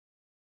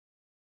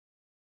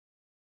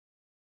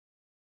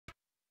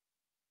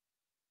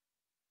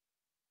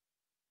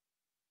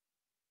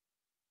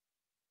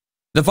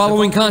The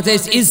following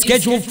contest is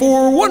scheduled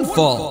for one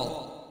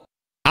fall.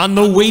 On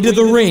the way to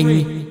the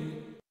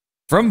ring,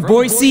 from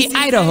Boise,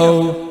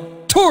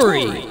 Idaho,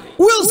 Torrie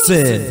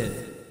Wilson.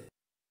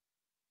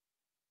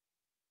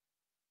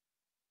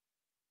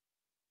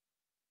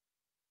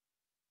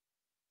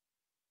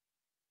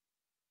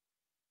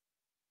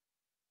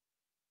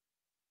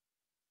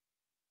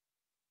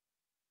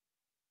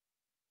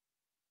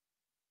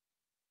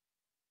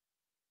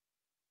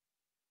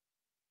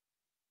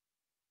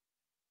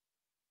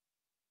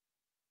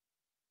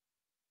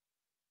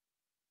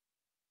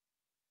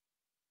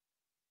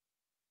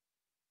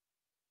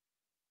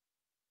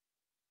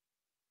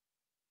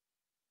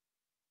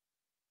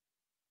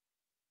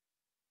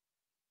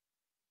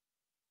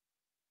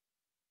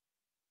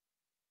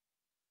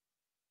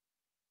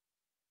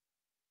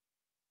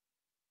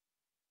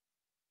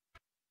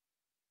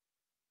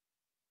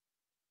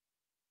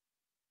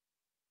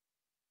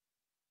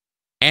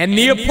 And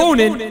the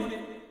opponent,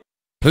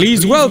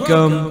 please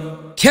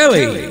welcome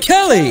Kelly.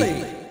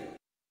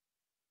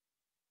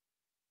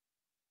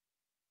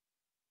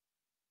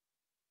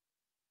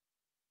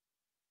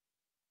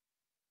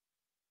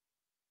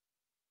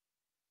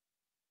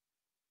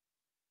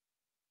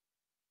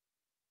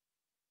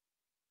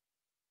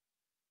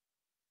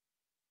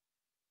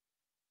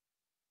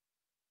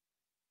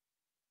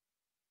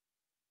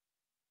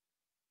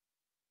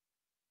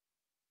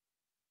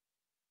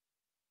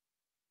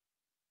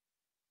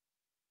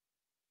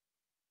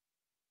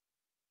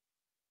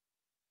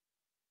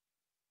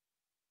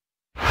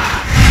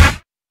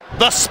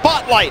 The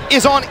spotlight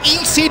is on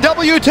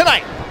ECW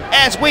tonight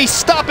as we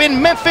stop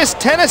in Memphis,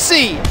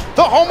 Tennessee,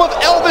 the home of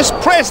Elvis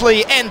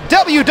Presley and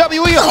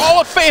WWE Hall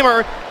of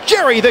Famer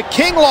Jerry the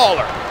King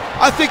Lawler.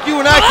 I think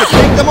you and I could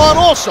take them on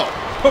also,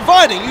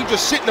 providing you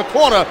just sit in the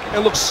corner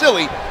and look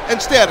silly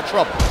and stay out of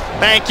trouble.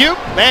 Thank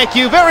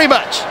you very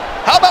much.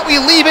 How about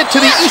we leave it to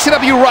the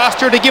ECW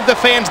roster to give the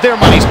fans their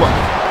money's worth?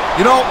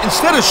 You know,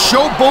 instead of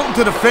showboating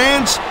to the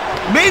fans,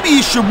 maybe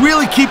you should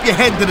really keep your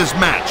head to this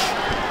match.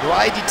 Do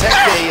I detect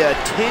a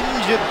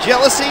tinge of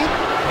jealousy?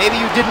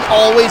 Maybe you didn't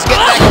always get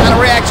that kind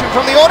of reaction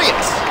from the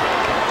audience.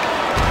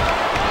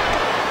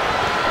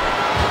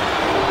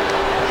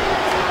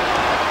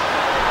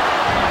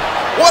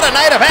 What a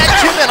night of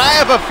action, and I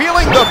have a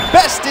feeling the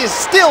best is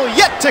still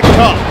yet to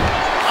come.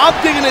 I'm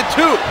digging it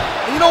too.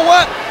 And you know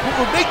what? What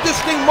would make this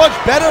thing much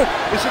better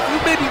is if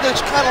you maybe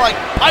just kind of like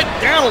pipe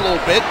down a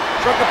little bit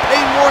so I can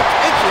pay more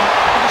attention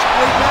to this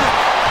great match.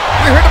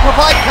 We're here to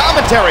provide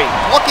commentary.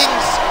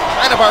 Talking's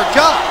kind of our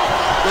job.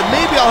 Then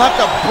maybe I'll have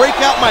to break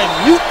out my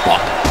mute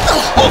button,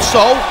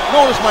 also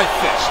known as my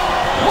fist.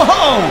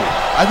 Whoa!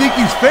 I think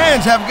these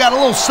fans have got a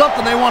little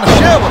something they want to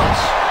share with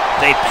us.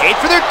 They paid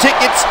for their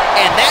tickets,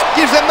 and that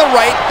gives them the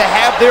right to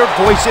have their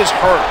voices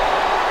heard.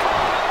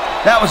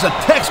 That was a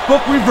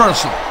textbook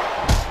reversal.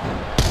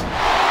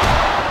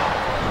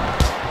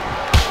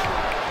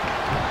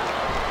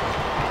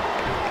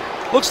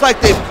 Looks like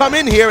they've come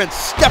in here and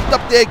stepped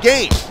up their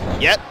game.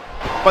 Yet,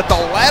 but the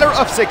ladder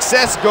of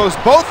success goes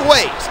both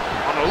ways.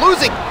 On the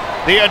losing,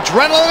 the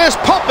adrenaline is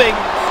pumping,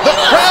 the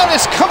crowd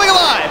is coming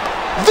alive.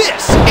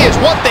 This is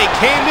what they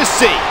came to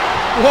see.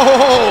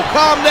 Whoa,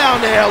 calm down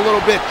there a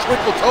little bit,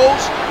 Twinkle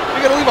Toes.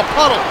 You're gonna leave a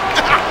puddle.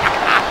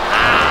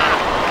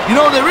 You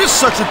know, there is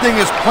such a thing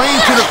as playing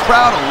to the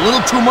crowd a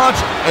little too much,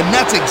 and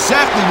that's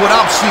exactly what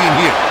I'm seeing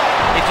here.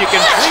 If you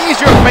can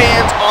please your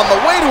fans on the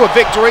way to a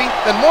victory,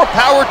 then more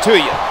power to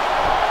you.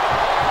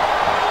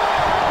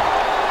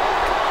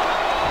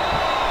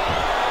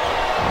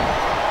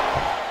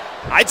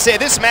 I'd say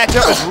this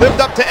matchup has lived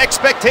up to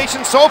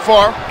expectations so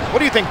far. What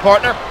do you think,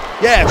 partner?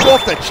 Yeah, it's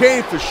off the chain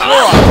for sure,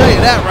 I'll tell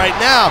you that right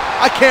now.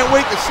 I can't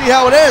wait to see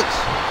how it ends.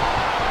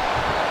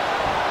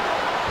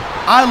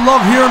 I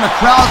love hearing the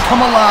crowd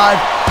come alive,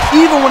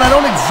 even when I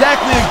don't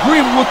exactly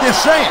agree with what they're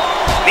saying.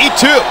 Me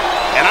too.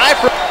 And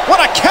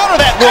what a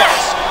counter that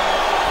was.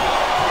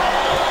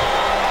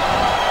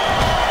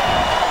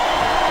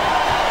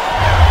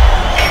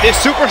 This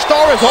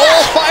superstar is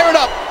all fired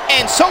up.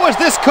 And so is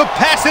this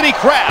capacity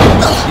crowd.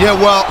 Yeah,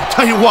 well,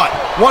 tell you what,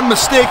 one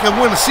mistake and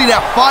we're going to see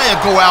that fire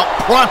go out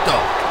pronto.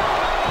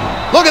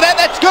 Look at that,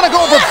 that's going to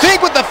go over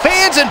big with the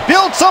fans and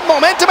build some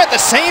momentum at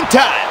the same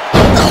time.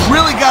 You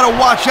really got to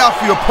watch out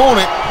for your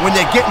opponent when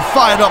they're getting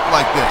fired up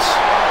like this.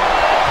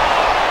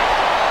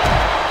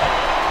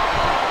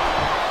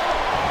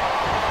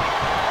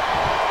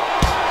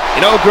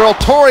 You know, girl,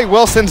 Torrie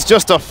Wilson's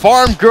just a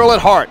farm girl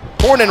at heart,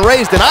 born and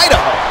raised in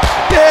Idaho.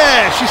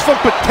 Yeah, she's from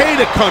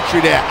potato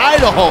country there,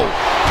 Idaho.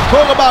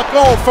 Talk about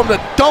going from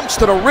the dumps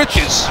to the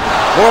riches.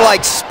 More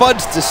like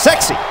spuds to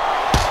sexy.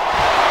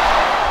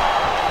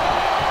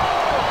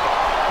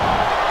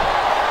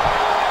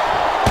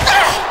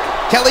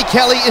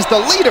 Kelly is the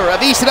leader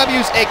of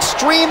ECW's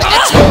Extreme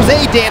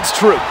Expose dance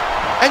troupe.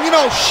 And you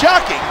know,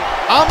 shocking,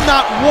 I'm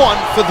not one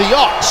for the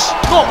arts.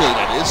 Normally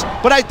that is.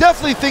 But I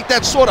definitely think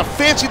that's sort of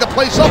fancy the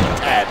place up a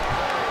tad.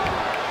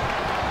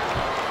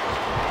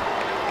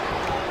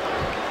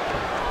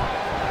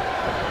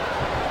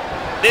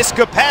 This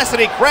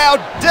capacity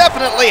crowd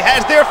definitely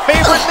has their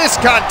favorite in this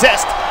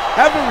contest.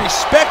 Having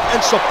respect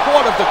and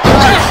support of the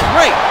crowd is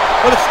great,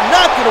 but it's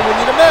not going to win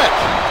you the match.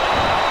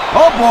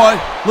 Oh boy,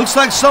 looks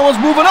like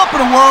someone's moving up in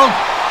the world.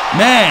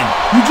 Man,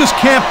 you just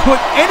can't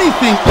put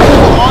anything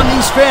over on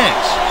these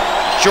fans.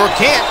 Sure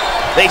can't.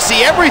 They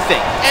see everything.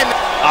 And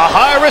a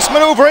high-risk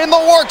maneuver in the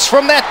works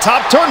from that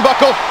top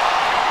turnbuckle.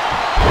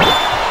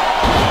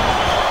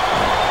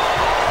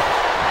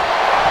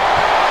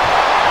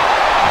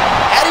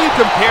 How do you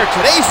compare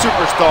today's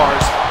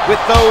superstars with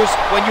those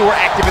when you were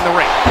active in the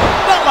ring?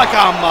 Not like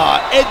I'm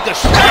Ed the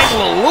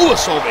Strangler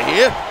Lewis over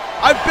here.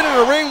 I've been in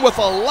the ring with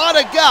a lot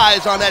of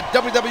guys on that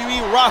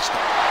WWE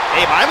roster.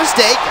 Hey, my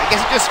mistake. I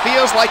guess it just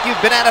feels like you've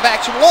been out of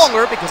action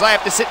longer because I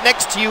have to sit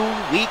next to you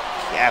week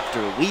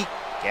after week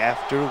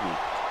after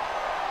week.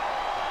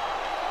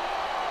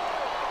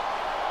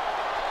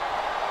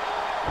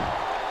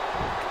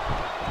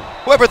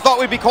 Whoever thought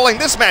we'd be calling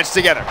this match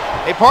together?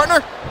 Hey,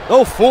 partner?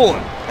 No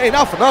fooling. Hey,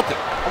 not for nothing.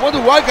 I wonder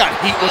who I got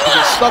heat with to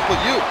get stuck with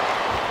you.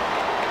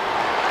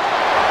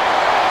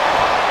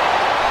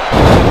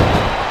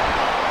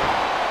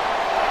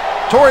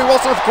 Torrie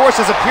Wilson, of course,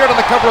 has appeared on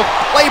the cover of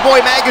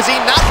Playboy magazine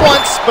not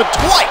once, but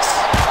twice.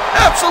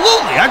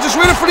 Absolutely, I just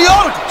read it for the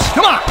articles.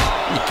 Come on,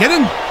 you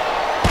kidding?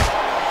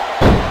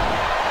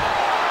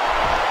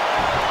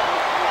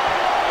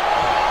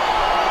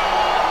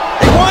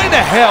 Hey, why in the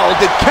hell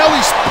did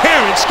Kelly's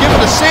parents give her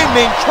the same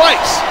name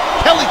twice?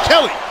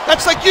 Kelly.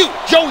 That's like you,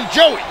 Joey.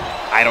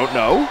 I don't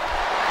know.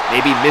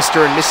 Maybe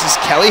Mr. and Mrs.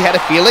 Kelly had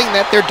a feeling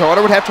that their daughter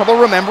would have trouble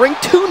remembering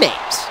two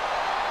names.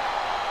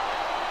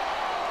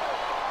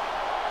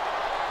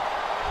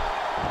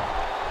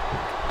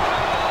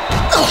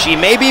 She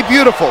may be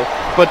beautiful,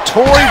 but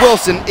Torrie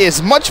Wilson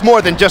is much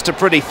more than just a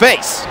pretty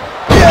face.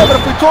 Yeah,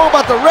 but if we talk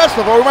about the rest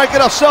of her, we might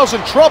get ourselves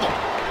in trouble.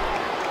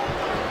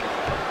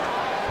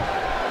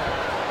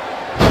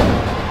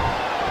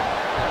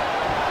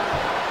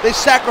 They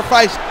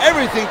sacrificed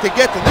everything to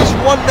get to this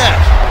one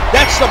match.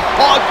 That's some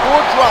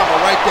hardcore drama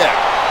right there.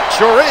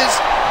 Sure is.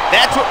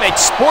 That's what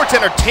makes sports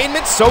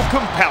entertainment so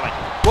compelling.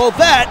 Well,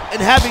 that and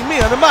having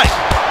me on the mic.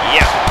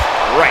 Yeah,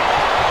 right.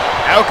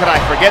 How could I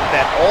forget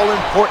that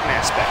all-important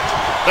aspect?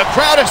 The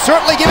crowd is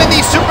certainly giving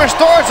these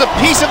superstars a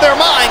piece of their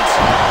minds.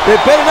 They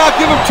better not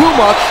give them too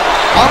much.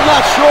 I'm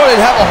not sure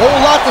they'd have a whole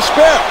lot to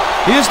spare.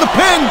 Here's the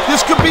pin.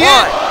 This could be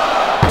One,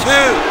 it.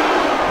 two.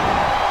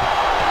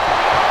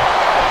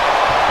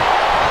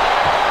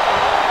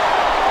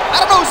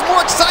 I don't know who's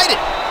more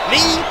excited. Me,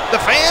 the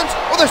fans,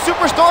 or the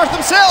superstars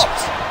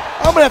themselves.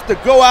 I'm gonna have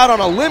to go out on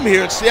a limb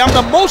here and say I'm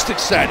the most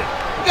excited.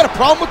 You got a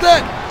problem with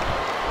that?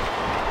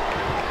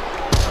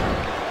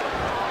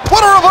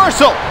 What a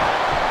reversal!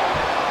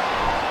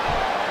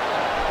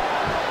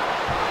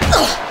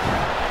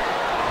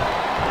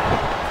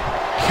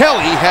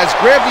 Kelly has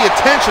grabbed the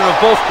attention of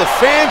both the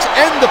fans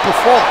and the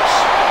performers.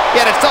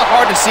 Yet it's not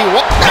hard to see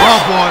what... Oh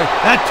boy,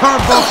 that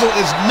turnbuckle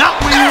is not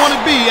where you want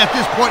to be at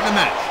this point in the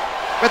match.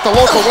 Bet the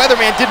local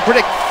weatherman didn't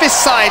predict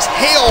fist-sized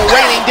hail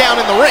raining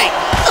down in the ring.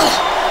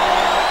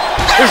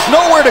 There's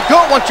nowhere to go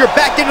once you're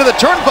backed into the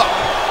turnbuckle.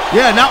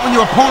 Yeah, not when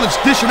your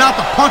opponent's dishing out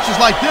the punches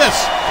like this.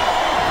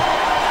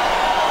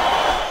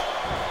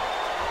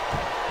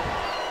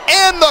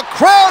 And the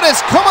crowd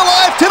has come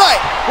alive tonight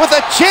with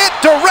a chant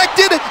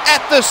directed at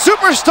the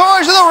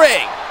superstars of the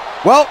ring.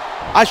 Well,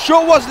 I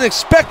sure wasn't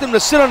expecting them to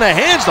sit on their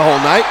hands the whole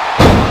night.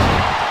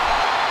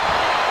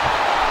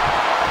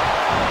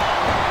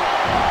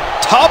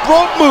 Top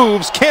rope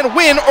moves can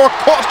win or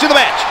cost you the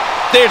match.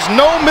 There's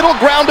no middle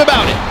ground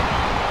about it.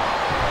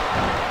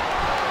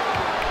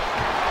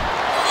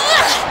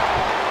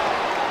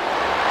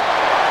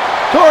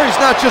 Torrie's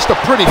not just a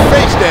pretty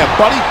face there,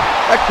 buddy.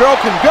 That girl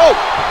can go.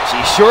 She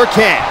sure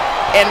can.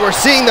 And we're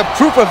seeing the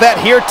proof of that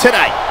here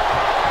tonight.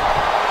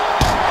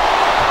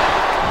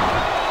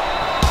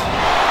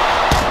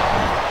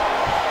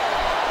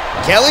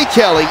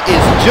 Kelly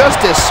is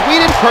just as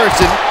sweet in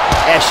person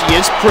as she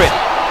is pretty.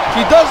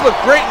 She does look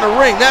great in the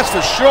ring, that's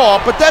for sure,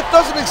 but that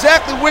doesn't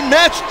exactly win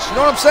matches, you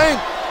know what I'm saying?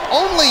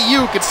 Only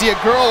you could see a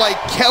girl like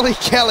Kelly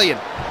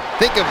and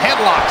think of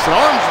headlocks and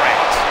arm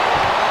drags.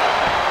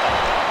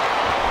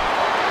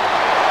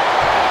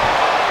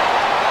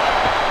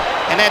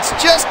 And that's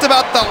just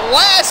about the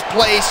last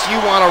place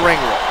you want a ring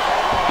roll.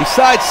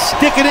 Besides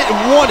sticking it in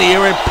one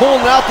ear and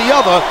pulling out the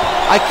other,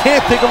 I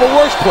can't think of a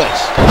worse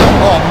place.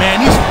 Oh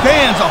man, these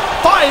fans are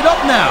fired up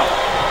now.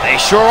 They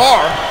sure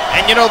are.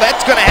 And you know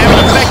that's going to have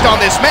an effect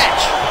on this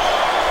match.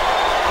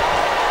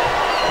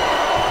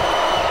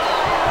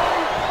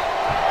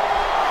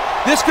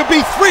 This could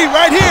be 3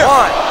 right here.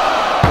 1,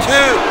 2,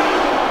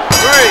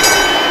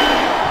 3.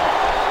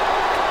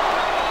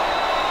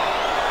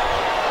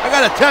 I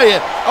gotta tell you,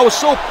 I was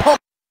so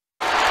pumped.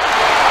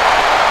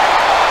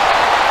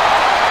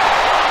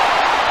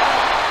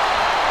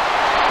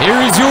 Here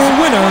is your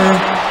winner,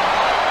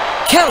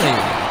 Kelly.